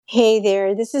Hey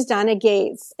there, this is Donna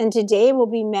Gates, and today we'll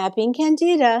be mapping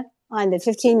Candida on the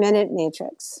 15-minute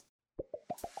matrix.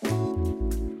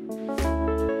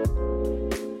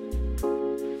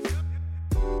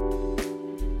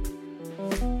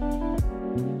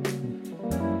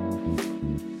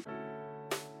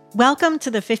 Welcome to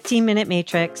the 15-Minute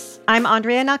Matrix. I'm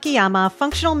Andrea Nakayama,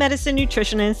 functional medicine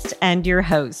nutritionist and your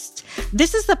host.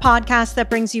 This is the podcast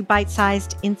that brings you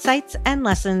bite-sized insights and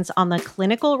lessons on the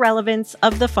clinical relevance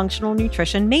of the functional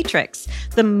nutrition matrix,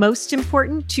 the most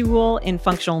important tool in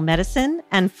functional medicine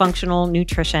and functional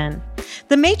nutrition.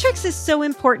 The matrix is so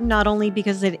important not only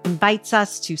because it invites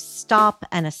us to stop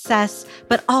and assess,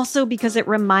 but also because it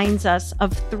reminds us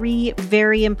of three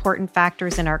very important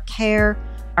factors in our care,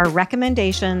 our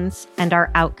recommendations, and our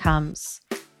outcomes.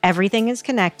 Everything is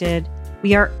connected,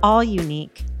 we are all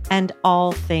unique, and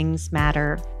all things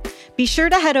matter. Be sure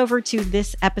to head over to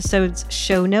this episode's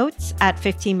show notes at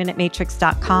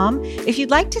 15minutematrix.com if you'd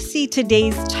like to see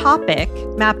today's topic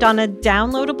mapped on a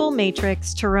downloadable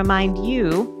matrix to remind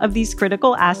you of these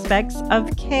critical aspects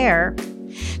of care.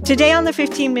 Today on the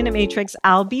 15-Minute Matrix,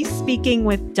 I'll be speaking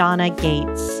with Donna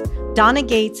Gates. Donna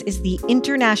Gates is the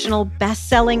international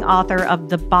best-selling author of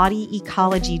The Body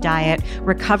Ecology Diet,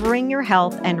 Recovering Your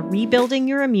Health and Rebuilding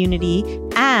Your Immunity,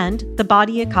 and The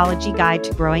Body Ecology Guide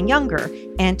to Growing Younger,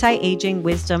 Anti-Aging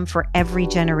Wisdom for Every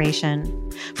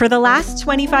Generation. For the last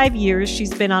 25 years,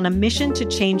 she's been on a mission to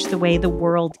change the way the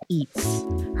world eats.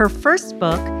 Her first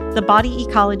book, The Body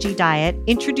Ecology Diet,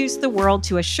 introduced the world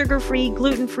to a sugar-free,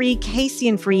 gluten-free,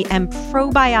 casein-free, and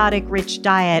probiotic-rich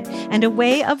diet and a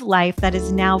way of life that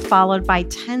is now followed by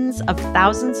tens of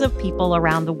thousands of people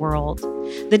around the world.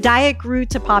 The diet grew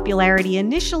to popularity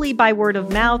initially by word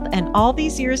of mouth, and all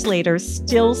these years later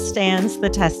still stands the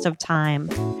test of time.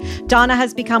 Donna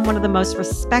has become one of the most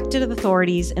respected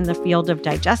authorities in the field of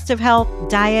digestive health,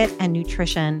 diet, and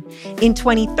nutrition. In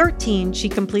 2013, she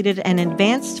completed an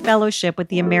advanced fellowship with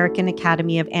the American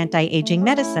Academy of Anti-Aging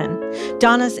Medicine.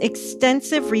 Donna's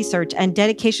extensive research and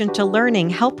dedication to learning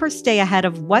help her stay ahead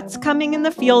of what's coming in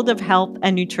the field of health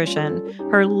and nutrition.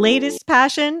 Her latest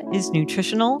passion is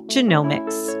nutritional genomics.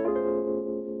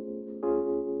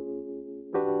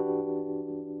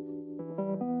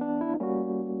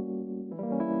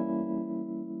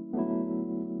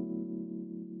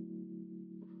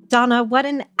 Donna, what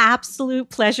an absolute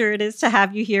pleasure it is to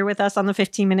have you here with us on the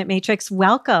 15-Minute Matrix.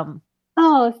 Welcome.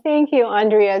 Oh, thank you,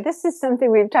 Andrea. This is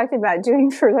something we've talked about doing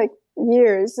for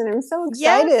years, and I'm so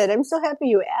excited. Yes. I'm so happy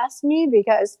you asked me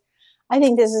because I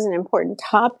think this is an important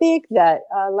topic that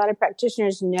a lot of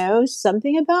practitioners know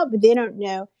something about, but they don't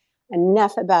know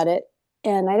enough about it.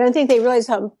 And I don't think they realize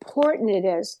how important it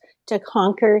is to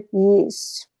conquer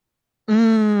yeast.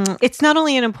 It's not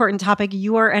only an important topic,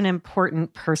 you are an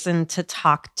important person to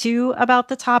talk to about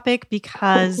the topic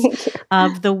because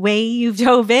of the way you've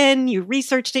dove in, you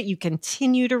researched it, you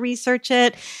continue to research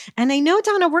it. And I know,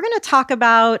 Donna, we're going to talk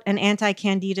about an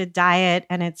anti-candida diet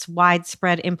and its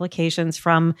widespread implications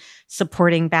from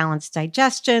supporting balanced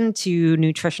digestion to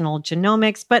nutritional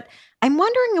genomics. But I'm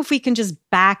wondering if we can just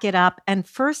back it up and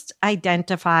first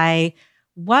identify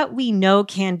what we know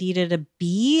Candida to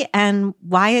be and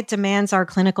why it demands our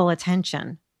clinical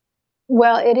attention.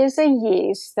 Well, it is a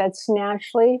yeast that's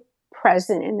naturally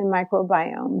present in the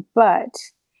microbiome, but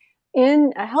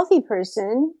in a healthy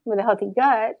person with a healthy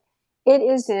gut, it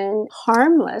is in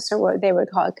harmless, or what they would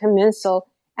call a commensal,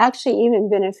 actually even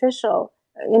beneficial,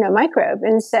 microbe.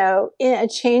 And so a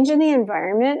change in the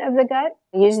environment of the gut,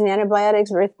 using antibiotics,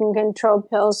 birth control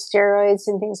pills, steroids,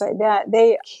 and things like that,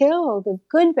 they kill the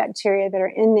good bacteria that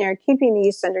are in there, keeping the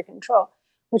yeast under control,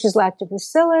 which is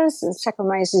Lactobacillus and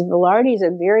Saccharomyces boulardii is a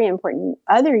very important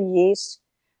other yeast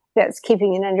that's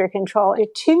keeping it under control.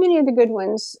 If too many of the good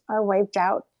ones are wiped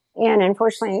out, and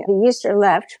unfortunately the yeast are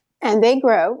left, and they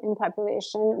grow in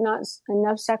population, not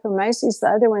enough Saccharomyces,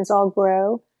 the other ones all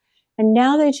grow, and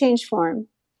now they change form.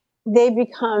 They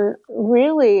become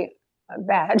really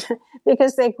bad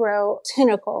because they grow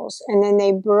tentacles, and then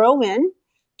they burrow in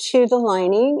to the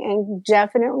lining and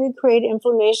definitely create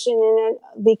inflammation in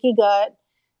a leaky gut.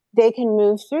 They can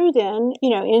move through then,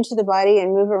 into the body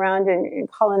and move around and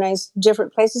colonize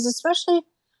different places, especially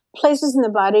places in the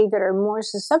body that are more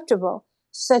susceptible,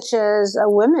 such as a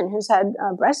woman who's had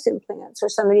breast implants, or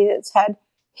somebody that's had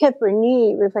hip or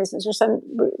knee replacements, or some,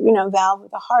 valve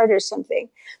with the heart or something.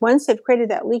 Once they've created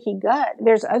that leaky gut,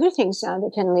 there's other things now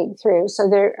that can leak through. So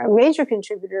they're a major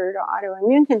contributor to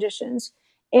autoimmune conditions.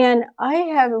 And I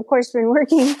have, of course, been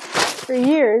working for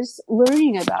years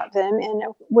learning about them. And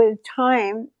with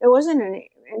time, it wasn't an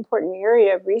important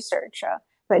area of research,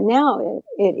 but now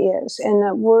it is. And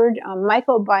the word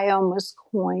microbiome was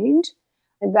coined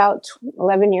about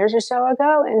 11 years or so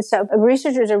ago. And so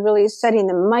researchers are really studying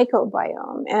the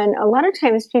microbiome. And a lot of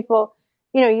times people,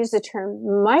 use the term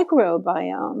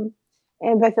microbiome,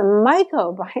 but the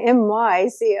mycobiome,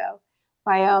 M-Y-C-O,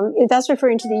 biome, that's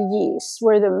referring to the yeast,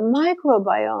 where the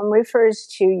microbiome refers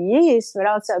to yeast, but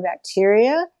also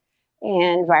bacteria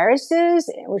and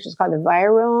viruses, which is called the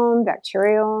virome,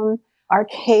 bacterium.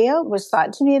 Archaea was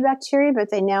thought to be a bacteria,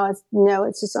 but they now know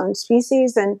it's its own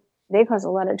species, and they cause a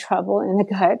lot of trouble in the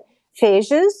gut.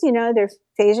 Phages, they're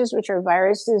phages, which are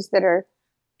viruses that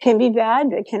can be bad,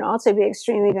 but can also be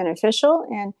extremely beneficial.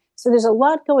 And so there's a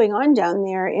lot going on down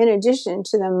there in addition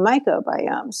to the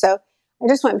microbiome. So I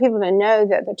just want people to know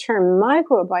that the term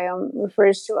microbiome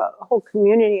refers to a whole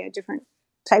community of different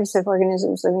types of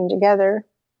organisms living together.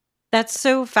 That's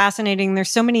so fascinating. There's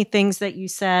so many things that you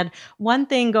said. One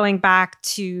thing, going back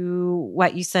to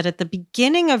what you said at the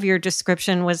beginning of your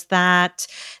description, was that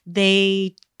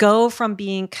they go from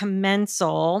being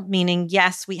commensal, meaning,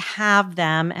 yes, we have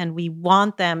them and we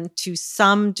want them to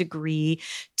some degree,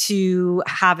 to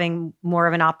having more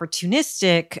of an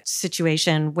opportunistic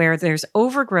situation where there's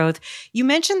overgrowth. You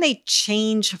mentioned they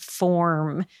change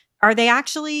form. Are they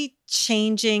actually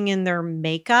changing in their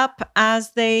makeup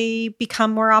as they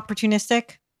become more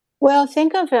opportunistic? Well,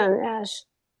 think of them as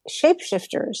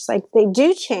shapeshifters. Like, they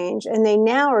do change, and they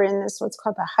now are in this what's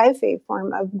called the hyphae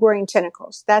form of growing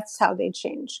tentacles. That's how they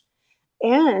change.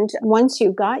 And once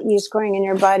you've got yeast growing in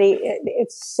your body,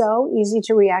 it's so easy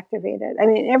to reactivate it. I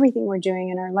mean, everything we're doing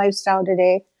in our lifestyle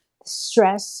today,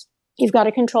 stress, you've got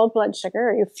to control blood sugar,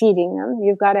 or you're feeding them.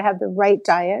 You've got to have the right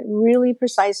diet, really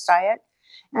precise diet.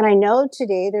 And I know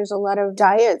today there's a lot of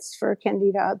diets for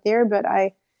Candida out there, but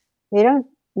they don't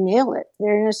nail it.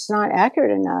 They're just not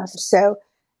accurate enough. So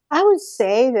I would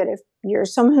say that if you're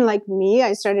someone like me,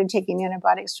 I started taking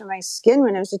antibiotics for my skin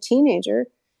when I was a teenager.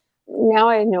 Now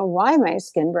I know why my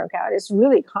skin broke out. It's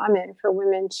really common for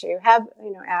women to have,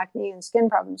 acne and skin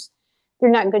problems. They're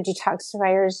not good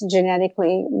detoxifiers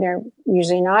genetically. They're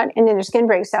usually not. And then their skin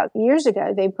breaks out. Years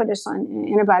ago, they put us on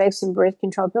antibiotics and birth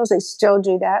control pills. They still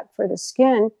do that for the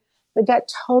skin, but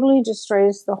that totally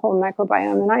destroys the whole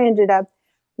microbiome. And I ended up,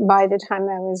 by the time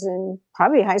I was in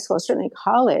probably high school, certainly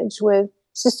college, with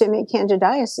systemic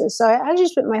candidiasis. So I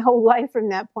just spent my whole life from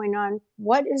that point on,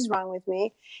 what is wrong with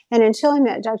me? And until I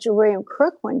met Dr. William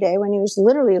Crook one day when he was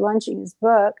literally launching his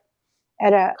book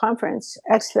at a conference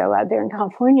expo out there in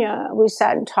California, we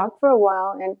sat and talked for a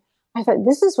while, and I thought,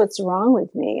 this is what's wrong with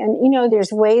me. And,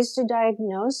 there's ways to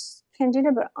diagnose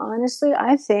Candida, but honestly,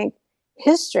 I think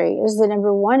history is the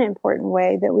number one important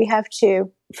way that we have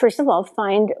to, first of all,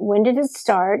 find when did it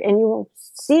start. And you will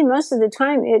see most of the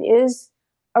time it is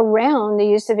around the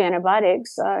use of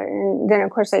antibiotics. And then, of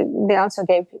course, they also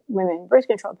gave women birth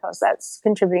control pills. That's a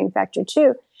contributing factor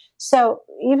too. So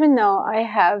even though I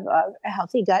have a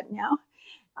healthy gut now,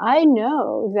 I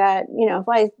know that, if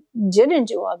I didn't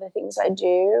do all the things I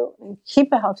do and keep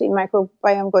a healthy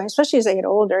microbiome going, especially as I get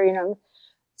older, I'm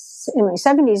in my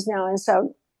 70s now. And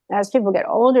so as people get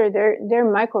older, their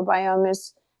microbiome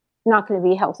is not going to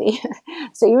be healthy.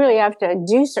 So you really have to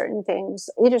do certain things,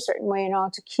 eat a certain way and all,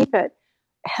 to keep it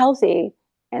healthy.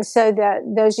 And so that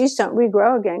those yeast don't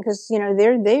regrow again, because,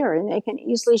 they're there and they can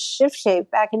easily shift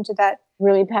shape back into that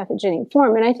really pathogenic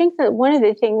form. And I think that one of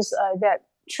the things that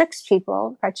tricks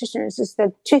people, practitioners, is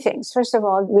that two things. First of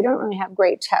all, we don't really have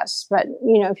great tests, but,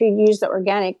 if you use the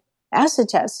organic acid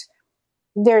test,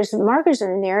 there's markers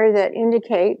in there that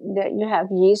indicate that you have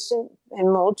yeast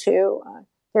and mold too.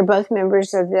 They're both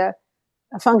members of the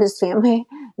fungus family,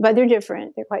 but they're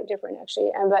different. They're quite different,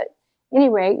 actually. But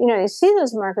anyway, they see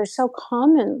those markers so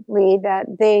commonly that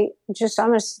they just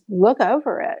almost look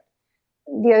over it.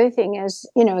 The other thing is,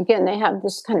 again, they have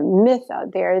this kind of myth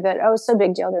out there that, it's no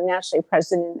big deal, they're naturally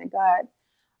present in the gut.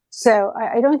 So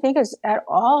I don't think it's at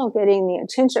all getting the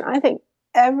attention. I think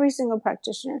every single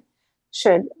practitioner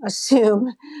should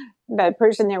assume the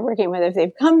person they're working with, if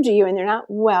they've come to you and they're not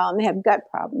well and they have gut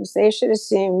problems, they should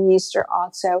assume yeast are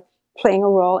also playing a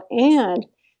role. And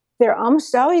they're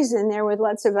almost always in there with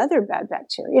lots of other bad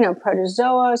bacteria.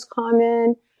 Protozoa is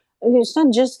common. It's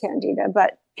not just Candida,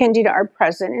 but Candida are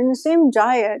present in the same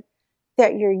diet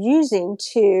that you're using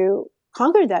to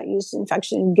conquer that yeast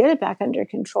infection and get it back under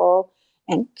control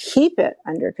and keep it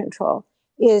under control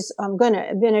is going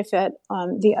to benefit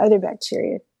the other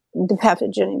bacteria, the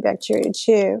pathogenic bacteria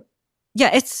too.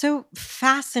 Yeah, it's so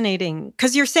fascinating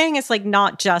because you're saying it's like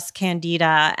not just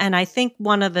Candida. And I think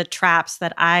one of the traps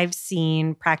that I've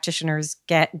seen practitioners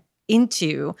get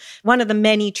into, one of the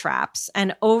many traps.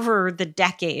 And over the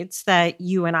decades that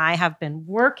you and I have been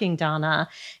working, Donna,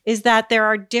 is that there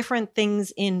are different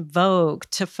things in vogue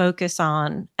to focus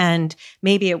on. And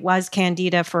maybe it was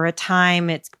Candida for a time.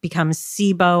 It becomes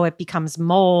SIBO, it becomes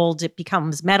mold, it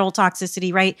becomes metal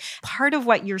toxicity, right? Part of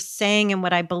what you're saying and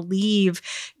what I believe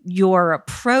your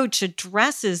approach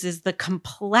addresses is the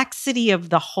complexity of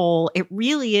the whole. It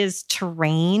really is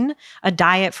terrain, a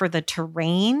diet for the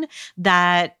terrain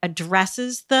that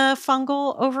addresses the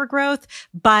fungal overgrowth,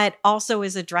 but also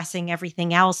is addressing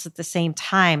everything else at the same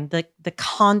time, the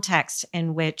context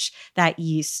in which that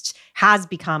yeast has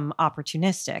become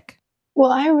opportunistic.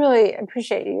 Well, I really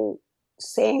appreciate you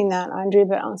saying that, Andre,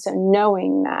 but also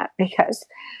knowing that because,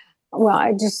 well,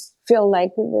 I just feel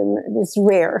like it's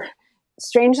rare.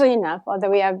 Strangely enough,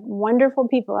 although we have wonderful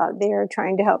people out there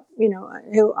trying to help,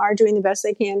 who are doing the best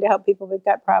they can to help people with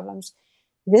gut problems,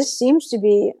 this seems to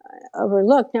be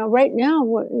overlooked. Now, right now,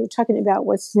 what we're talking about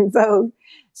what's in vogue,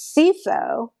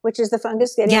 SIFO, which is the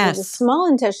fungus getting into the small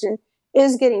intestine,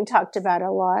 is getting talked about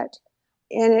a lot.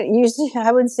 And it usually,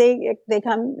 I would say, they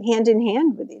come hand in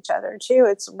hand with each other too.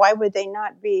 It's why would they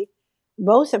not be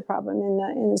both a problem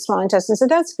in the small intestine? So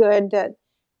that's good that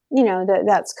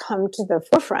that's come to the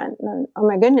forefront. And, oh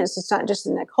my goodness, it's not just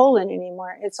in the colon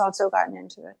anymore. It's also gotten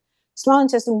into the small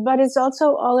intestine, but it's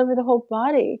also all over the whole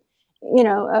body.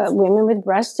 Women with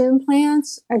breast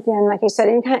implants, again, like I said,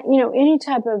 any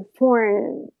type of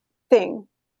foreign thing.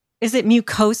 Is it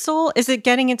mucosal? Is it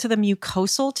getting into the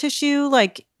mucosal tissue?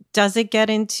 Like, does it get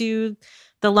into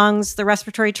the lungs, the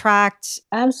respiratory tract?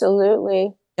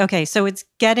 Absolutely. Okay, so it's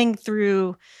getting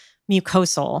through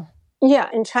mucosal. Yeah,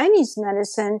 in Chinese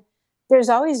medicine, there's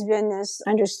always been this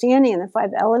understanding in the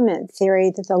 5-element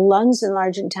theory that the lungs and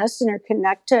large intestine are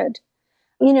connected.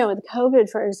 With COVID,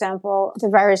 for example, the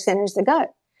virus enters the gut.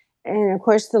 And of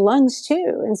course, the lungs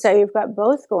too. And so you've got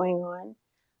both going on.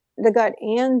 The gut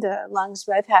and the lungs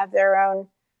both have their own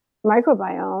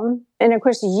microbiome. And of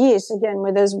course, yeast, again,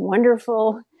 with those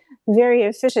wonderful, very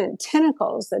efficient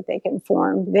tentacles that they can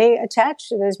form, they attach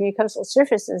to those mucosal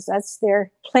surfaces. That's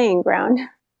their playing ground.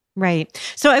 Right.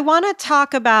 So I want to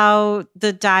talk about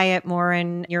the diet more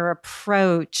and your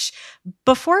approach.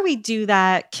 Before we do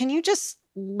that, can you just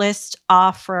list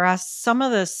off for us some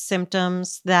of the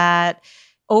symptoms that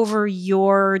over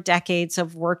your decades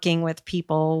of working with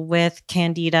people with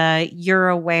Candida, you're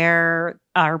aware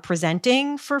are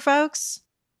presenting for folks?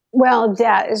 Well,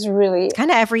 that is really it's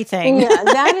kind of everything. Yeah,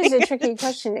 that is a tricky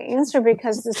question to answer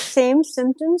because the same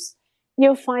symptoms,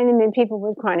 you'll find them in people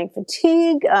with chronic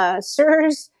fatigue,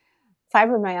 SIRS,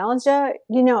 fibromyalgia.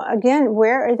 Again,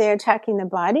 where are they attacking the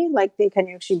body? Like they can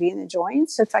actually be in the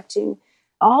joints, affecting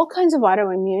all kinds of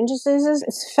autoimmune diseases.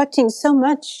 It's affecting so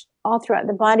much all throughout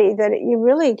the body that you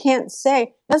really can't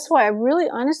say. That's why I really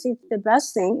honestly, the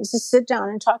best thing is to sit down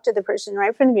and talk to the person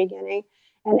right from the beginning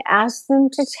and ask them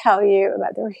to tell you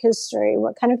about their history.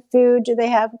 What kind of food do they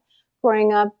have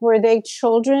growing up? Were they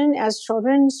children? As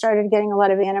children, started getting a lot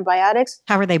of antibiotics.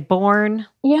 How were they born?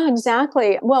 Yeah,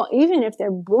 exactly. Well, even if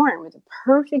they're born with a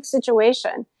perfect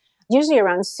situation, usually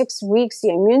around 6 weeks, the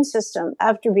immune system,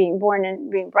 after being born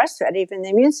and being breastfed, even the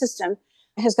immune system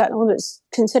has gotten a little bit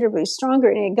considerably stronger.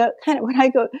 And it got kind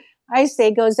of I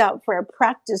say goes out for a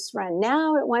practice run.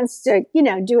 Now it wants to,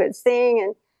 do its thing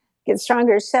and get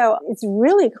stronger. So it's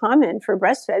really common for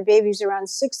breastfed babies around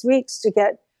 6 weeks to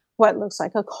get what looks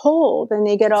like a cold, and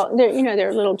they get all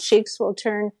their little cheeks will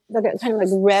turn, they'll get kind of like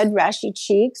red rashy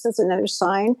cheeks. That's another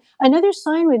sign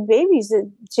with babies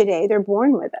today, they're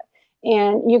born with it.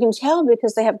 And you can tell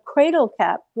because they have cradle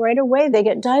cap right away. They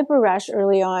get diaper rash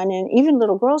early on, and even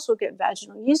little girls will get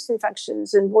vaginal yeast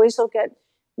infections, and boys will get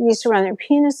yeast around their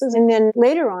penises. And then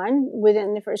later on,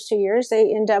 within the first 2 years,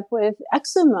 they end up with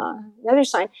eczema, another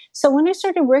sign. So when I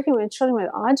started working with children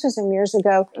with autism years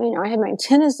ago, I had my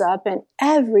antennas up, and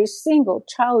every single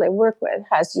child I work with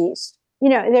has yeast.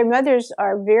 Their mothers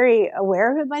are very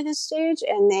aware of it by this stage,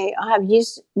 and they have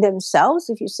yeast themselves.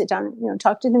 If you sit down and,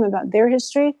 talk to them about their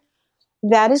history,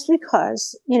 that is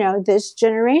because, this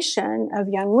generation of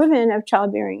young women of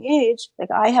childbearing age,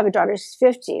 like I have a daughter who's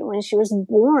 50. When she was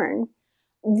born,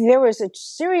 there was a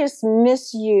serious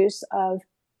misuse of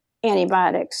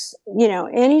antibiotics.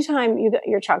 Anytime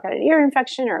your child got an ear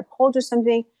infection or a cold or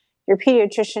something, your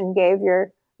pediatrician gave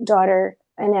your daughter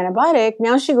an antibiotic.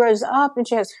 Now she grows up and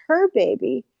she has her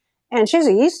baby and she has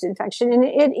a yeast infection, and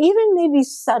it even may be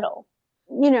subtle.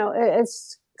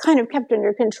 It's kind of kept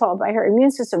under control by her immune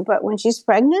system. But when she's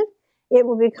pregnant, it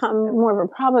will become more of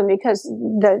a problem because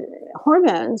the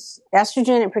hormones,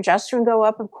 estrogen and progesterone, go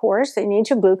up, of course. They need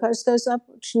to. Glucose goes up,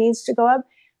 which needs to go up.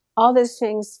 all those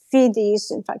things feed the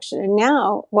yeast infection. And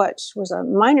now what was a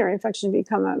minor infection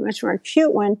become a much more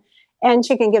acute one. And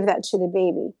she can give that to the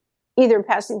baby, either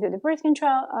passing through the birth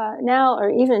control now or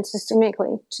even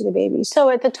systemically to the baby. So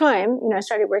at the time, I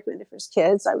started working with the first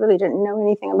kids. I really didn't know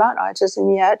anything about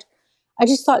autism yet. I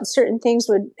just thought certain things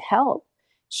would help.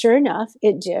 Sure enough,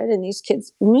 it did. And these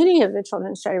kids, many of the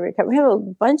children started recovering. We have a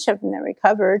bunch of them that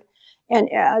recovered. And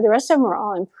the rest of them were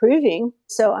all improving.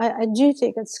 So I do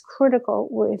think it's critical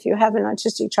if you have an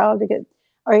autistic child to get,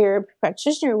 or you're a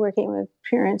practitioner working with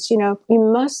parents, you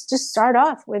must just start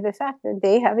off with the fact that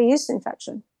they have a yeast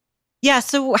infection. Yeah.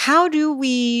 So how do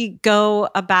we go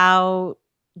about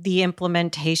the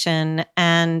implementation,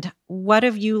 and what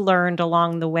have you learned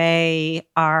along the way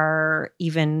are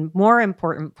even more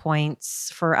important points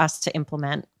for us to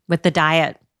implement with the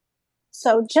diet?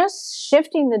 So just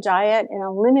shifting the diet and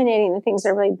eliminating the things that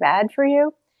are really bad for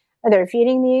you, that are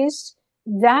feeding the yeast,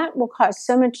 that will cause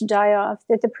so much die-off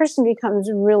that the person becomes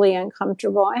really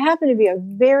uncomfortable. I happen to be a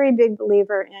very big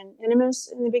believer in enemas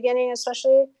in the beginning,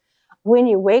 especially when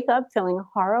you wake up feeling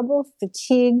horrible,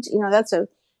 fatigued. That's a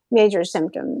major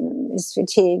symptom is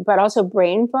fatigue, but also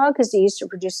brain fog, because the yeast are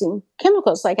producing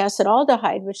chemicals like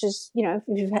acetaldehyde, which is, if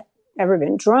you've ever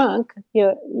been drunk,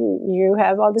 you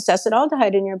have all this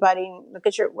acetaldehyde in your body. And look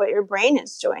at what your brain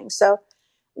is doing. So,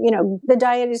 the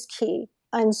diet is key.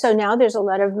 And so now there's a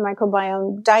lot of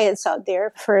microbiome diets out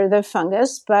there for the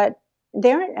fungus, but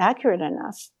they aren't accurate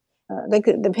enough. Like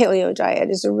the paleo diet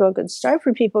is a real good start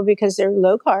for people because they're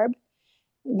low carb.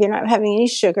 You're not having any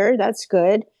sugar. That's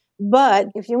good. But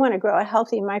if you want to grow a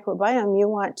healthy microbiome, you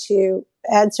want to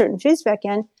add certain foods back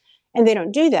in, and they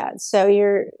don't do that. So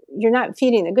you're not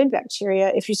feeding the good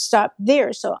bacteria if you stop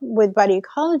there. So with body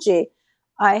ecology,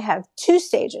 I have 2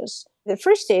 stages. The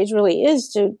first stage really is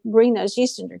to bring those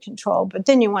yeast under control, but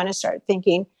then you want to start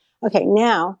thinking, okay,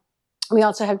 now we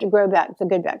also have to grow back the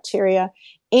good bacteria,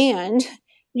 and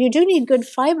you do need good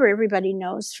fiber, everybody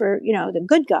knows, for, the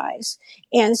good guys.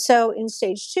 And so in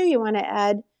stage 2, you want to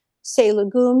add, say,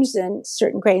 legumes and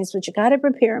certain grains, but you got to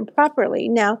prepare them properly.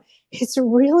 Now, it's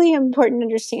really important to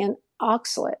understand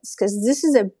oxalates, because this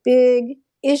is a big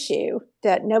issue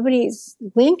that nobody's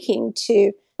linking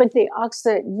to. But the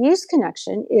oxalate yeast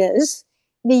connection is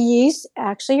the yeast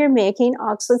actually are making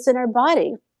oxalates in our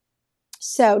body.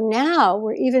 So now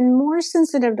we're even more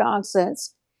sensitive to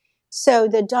oxalates. So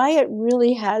the diet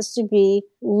really has to be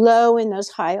low in those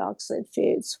high oxalate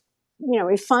foods.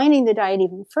 Refining the diet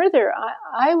even further,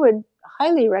 I would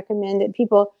highly recommend that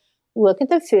people look at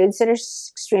the foods that are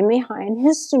extremely high in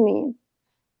histamine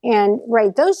and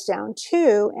write those down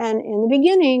too. And in the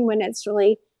beginning, when it's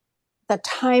really the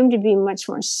time to be much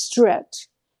more strict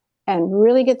and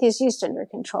really get these yeast under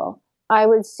control, I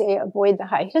would say avoid the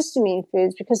high histamine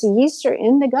foods, because the yeast are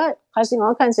in the gut causing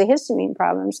all kinds of histamine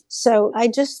problems. So I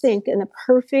just think in the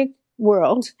perfect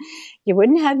world, you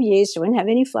wouldn't have yeast, you wouldn't have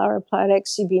any flour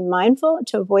products. You'd be mindful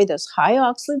to avoid those high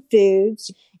oxalate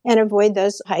foods and avoid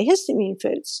those high histamine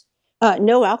foods.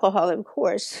 No alcohol, of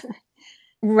course.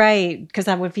 Right, because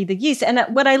that would feed the yeast. And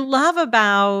what I love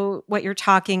about what you're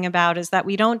talking about is that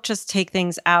we don't just take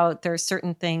things out. There are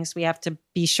certain things we have to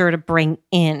be sure to bring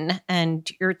in. And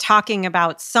you're talking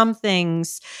about some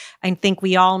things I think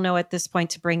we all know at this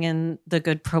point to bring in the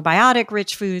good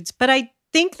probiotic-rich foods. But I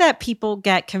think that people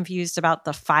get confused about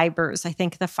the fibers. I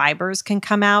think the fibers can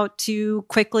come out too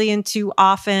quickly and too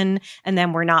often. And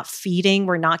then we're not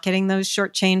getting those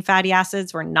short-chain fatty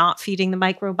acids. We're not feeding the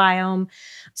microbiome.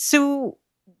 So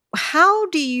how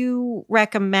do you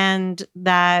recommend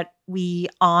that we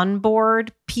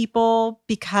onboard people?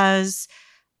 Because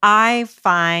I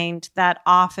find that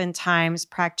oftentimes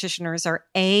practitioners are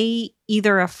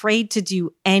either afraid to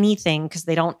do anything because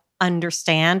they don't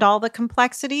understand all the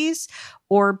complexities,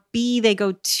 or B, they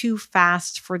go too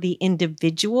fast for the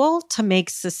individual to make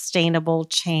sustainable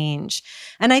change.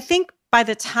 And I think by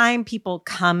the time people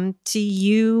come to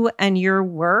you and your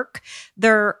work,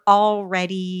 they're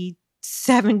already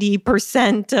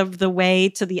 70% of the way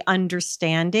to the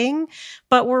understanding,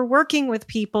 but we're working with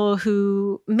people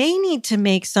who may need to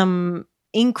make some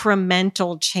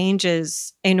incremental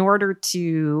changes in order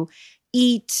to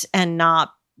eat and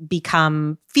not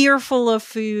become fearful of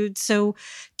food. So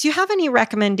do you have any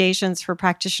recommendations for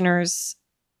practitioners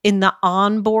in the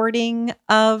onboarding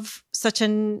of such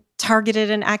a targeted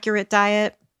and accurate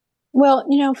diet? Well,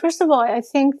 first of all, I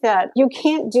think that you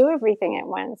can't do everything at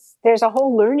once. There's a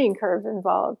whole learning curve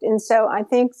involved. And so I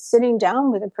think sitting down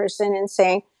with a person and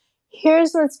saying,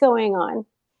 here's what's going on.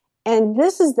 And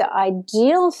this is the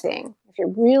ideal thing. If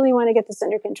you really want to get this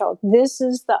under control, this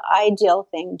is the ideal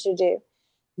thing to do.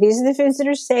 These are the foods that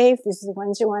are safe. These are the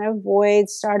ones you want to avoid.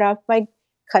 Start off by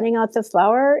cutting out the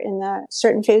flour in the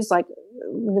certain foods, like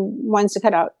the ones to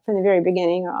cut out from the very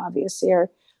beginning are obviously are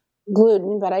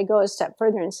gluten, but I go a step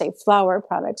further and say flour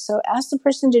products. So ask the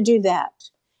person to do that.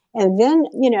 And then,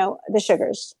 the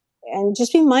sugars, and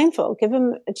just be mindful, give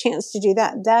them a chance to do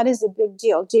that. That is a big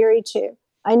deal. Dairy too.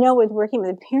 I know with working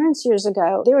with parents years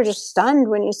ago, they were just stunned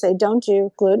when you say, don't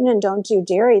do gluten and don't do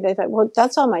dairy. They thought, well,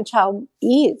 that's all my child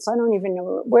eats. I don't even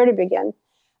know where to begin.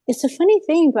 It's a funny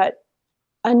thing, but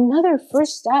another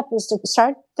first step is to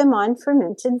start them on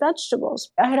fermented vegetables.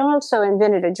 I had also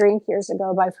invented a drink years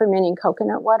ago by fermenting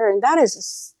coconut water, and that is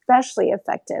especially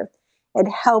effective at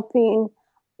helping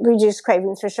reduce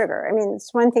cravings for sugar. I mean,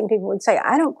 it's one thing people would say,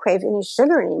 I don't crave any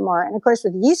sugar anymore. And of course,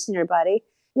 with yeast in your body,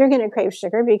 you're going to crave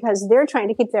sugar because they're trying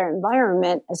to keep their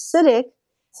environment acidic.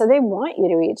 So they want you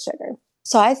to eat sugar.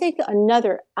 So I think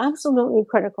another absolutely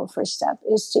critical first step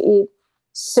is to eat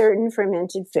certain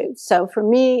fermented foods. So for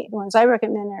me, the ones I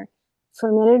recommend are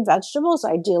fermented vegetables,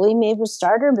 ideally made with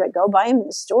starter, but go buy them in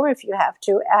the store if you have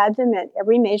to. Add them at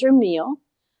every major meal.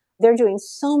 They're doing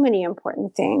so many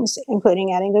important things,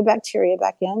 including adding good bacteria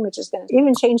back in, which is going to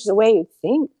even change the way you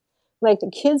think. Like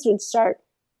the kids would start,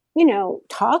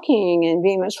 talking and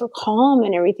being much more calm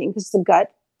and everything because the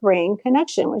gut-brain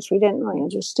connection, which we didn't really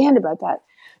understand about that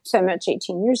so much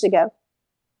 18 years ago.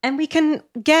 And we can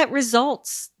get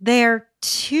results there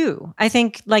too. I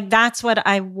think that's what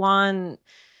I want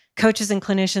coaches and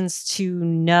clinicians to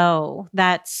know,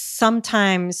 that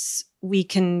sometimes we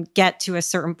can get to a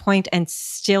certain point and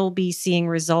still be seeing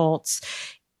results.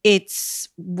 It's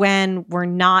when we're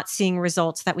not seeing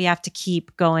results that we have to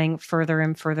keep going further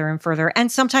and further and further.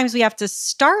 And sometimes we have to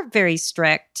start very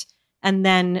strict and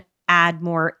then add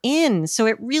more in. So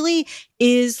it really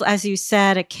is, as you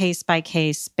said, a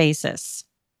case-by-case basis.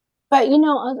 But,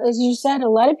 as you said, a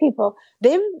lot of people,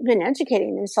 they've been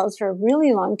educating themselves for a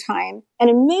really long time. And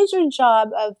a major job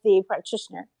of the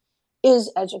practitioner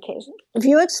is education. If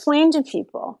you explain to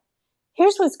people,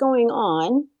 here's what's going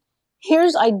on,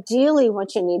 here's ideally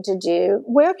what you need to do,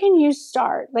 where can you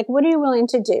start? Like, what are you willing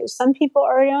to do? Some people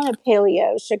are already on a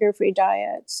paleo, sugar-free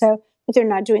diet, but they're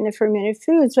not doing the fermented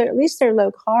foods, but at least they're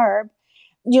low carb.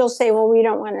 You'll say, well, we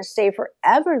don't want to stay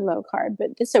forever low carb,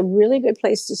 but it's a really good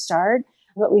place to start.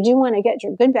 But we do want to get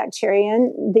your good bacteria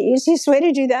in. The easiest way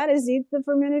to do that is eat the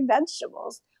fermented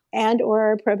vegetables, and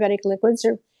or probiotic liquids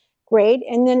are great.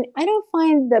 And then I don't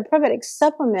find the probiotic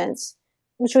supplements,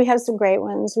 which we have some great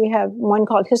ones. We have one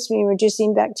called histamine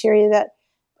reducing bacteria, that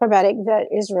probiotic that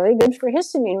is really good for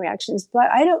histamine reactions.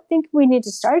 But I don't think we need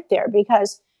to start there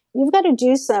because you've got to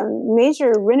do some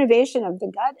major renovation of the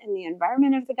gut and the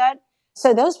environment of the gut.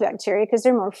 So those bacteria, because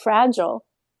they're more fragile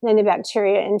than the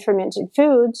bacteria in fermented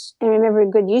foods. And remember,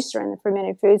 good yeast are in the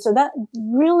fermented foods. So that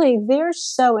really, they're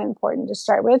so important to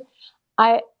start with.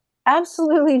 I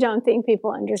absolutely don't think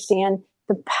people understand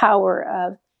the power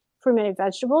of fermented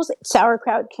vegetables,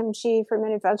 sauerkraut, kimchi,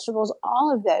 fermented vegetables,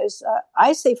 all of those.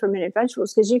 I say fermented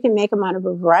vegetables because you can make them out of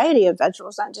a variety of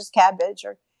vegetables, not just cabbage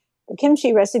or the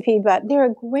kimchi recipe, but they're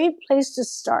a great place to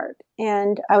start.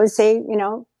 And I would say,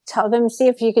 tell them, see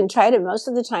if you can try to most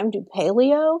of the time do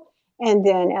paleo, and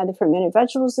then add the fermented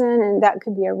vegetables in, and that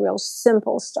could be a real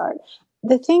simple start.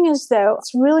 The thing is, though,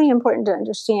 it's really important to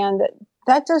understand that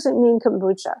that doesn't mean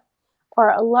kombucha or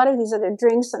a lot of these other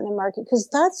drinks on the market, because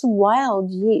that's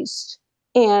wild yeast.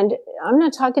 And I'm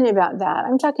not talking about that.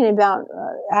 I'm talking about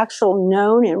actual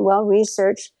known and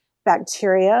well-researched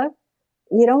bacteria.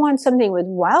 You don't want something with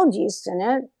wild yeast in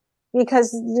it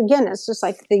because, again, it's just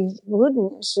like the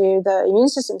gluten issue. The immune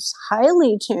system is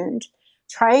highly tuned,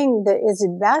 trying its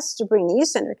best to bring the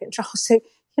yeast under control. So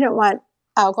you don't want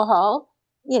alcohol,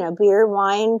 beer,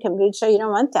 wine, kombucha. You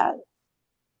don't want that.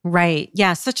 Right.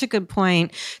 Yeah, such a good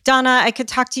point. Donna, I could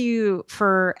talk to you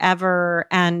forever,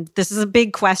 and this is a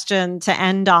big question to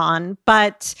end on,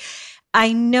 but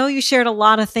I know you shared a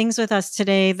lot of things with us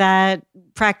today that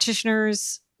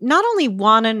practitioners not only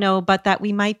want to know, but that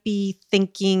we might be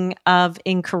thinking of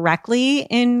incorrectly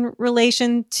in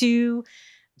relation to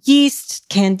yeast,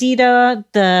 candida,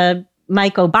 the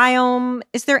microbiome.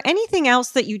 Is there anything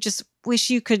else that you just wish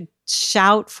you could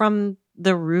shout from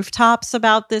the rooftops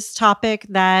about this topic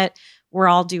that we're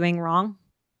all doing wrong?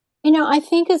 I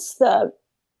think it's the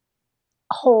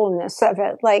wholeness of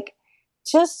it. Like,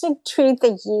 just to treat the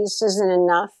yeast isn't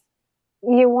enough.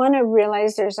 You want to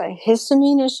realize there's a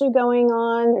histamine issue going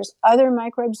on. There's other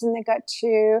microbes in the gut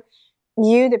too.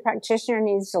 You, the practitioner,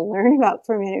 needs to learn about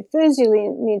fermented foods. You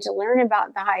need to learn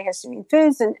about the high histamine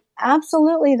foods, and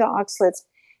absolutely the oxalates.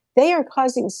 They are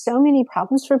causing so many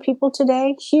problems for people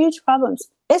today, huge problems.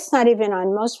 It's not even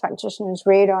on most practitioners'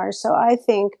 radar. So I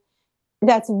think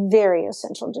that's very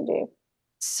essential to do.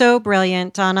 So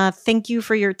brilliant, Donna. Thank you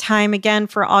for your time again,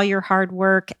 for all your hard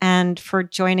work, and for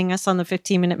joining us on the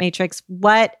 15-Minute Matrix.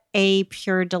 What a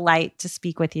pure delight to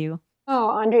speak with you.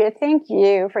 Oh, Andrea, thank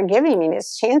you for giving me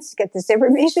this chance to get this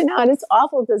information out. It's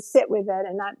awful to sit with it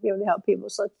and not be able to help people.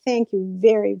 So thank you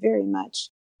very, very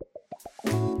much.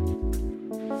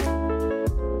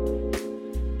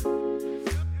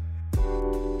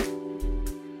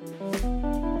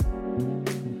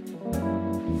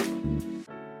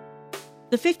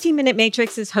 The 15-Minute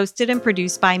Matrix is hosted and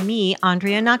produced by me,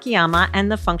 Andrea Nakayama,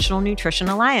 and the Functional Nutrition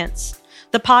Alliance.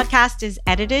 The podcast is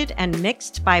edited and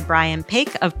mixed by Brian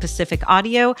Paik of Pacific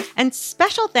Audio, and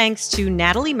special thanks to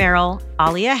Natalie Merrill,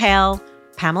 Alia Hale,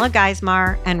 Pamela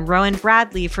Geismar, and Rowan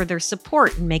Bradley for their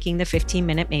support in making the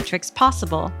 15-Minute Matrix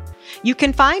possible. You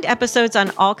can find episodes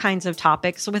on all kinds of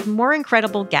topics with more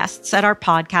incredible guests at our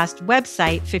podcast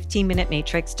website,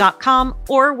 15minutematrix.com,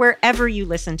 or wherever you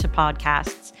listen to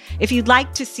podcasts. If you'd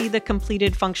like to see the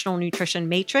completed functional nutrition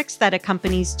matrix that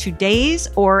accompanies today's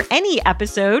or any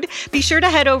episode, be sure to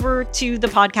head over to the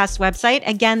podcast website.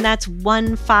 Again, that's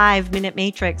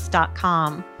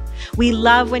 15minutematrix.com. We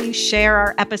love when you share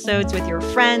our episodes with your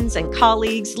friends and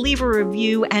colleagues, leave a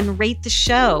review, and rate the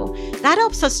show. That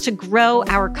helps us to grow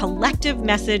our collective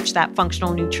message that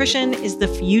functional nutrition is the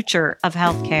future of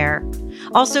healthcare.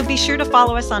 Also, be sure to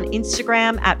follow us on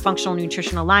Instagram at Functional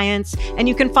Nutrition Alliance, and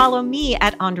you can follow me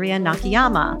at Andrea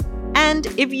Nakayama. And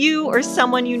if you or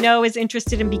someone you know is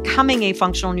interested in becoming a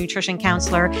functional nutrition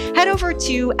counselor, head over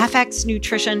to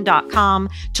fxnutrition.com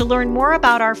to learn more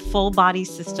about our Full Body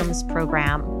Systems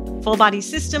program. Full Body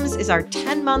Systems is our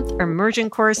 10-month immersion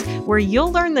course where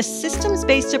you'll learn the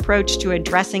systems-based approach to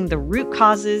addressing the root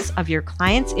causes of your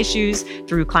clients' issues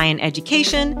through client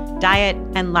education, diet,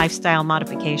 and lifestyle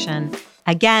modification.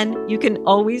 Again, you can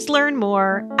always learn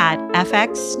more at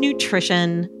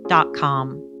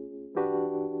fxnutrition.com.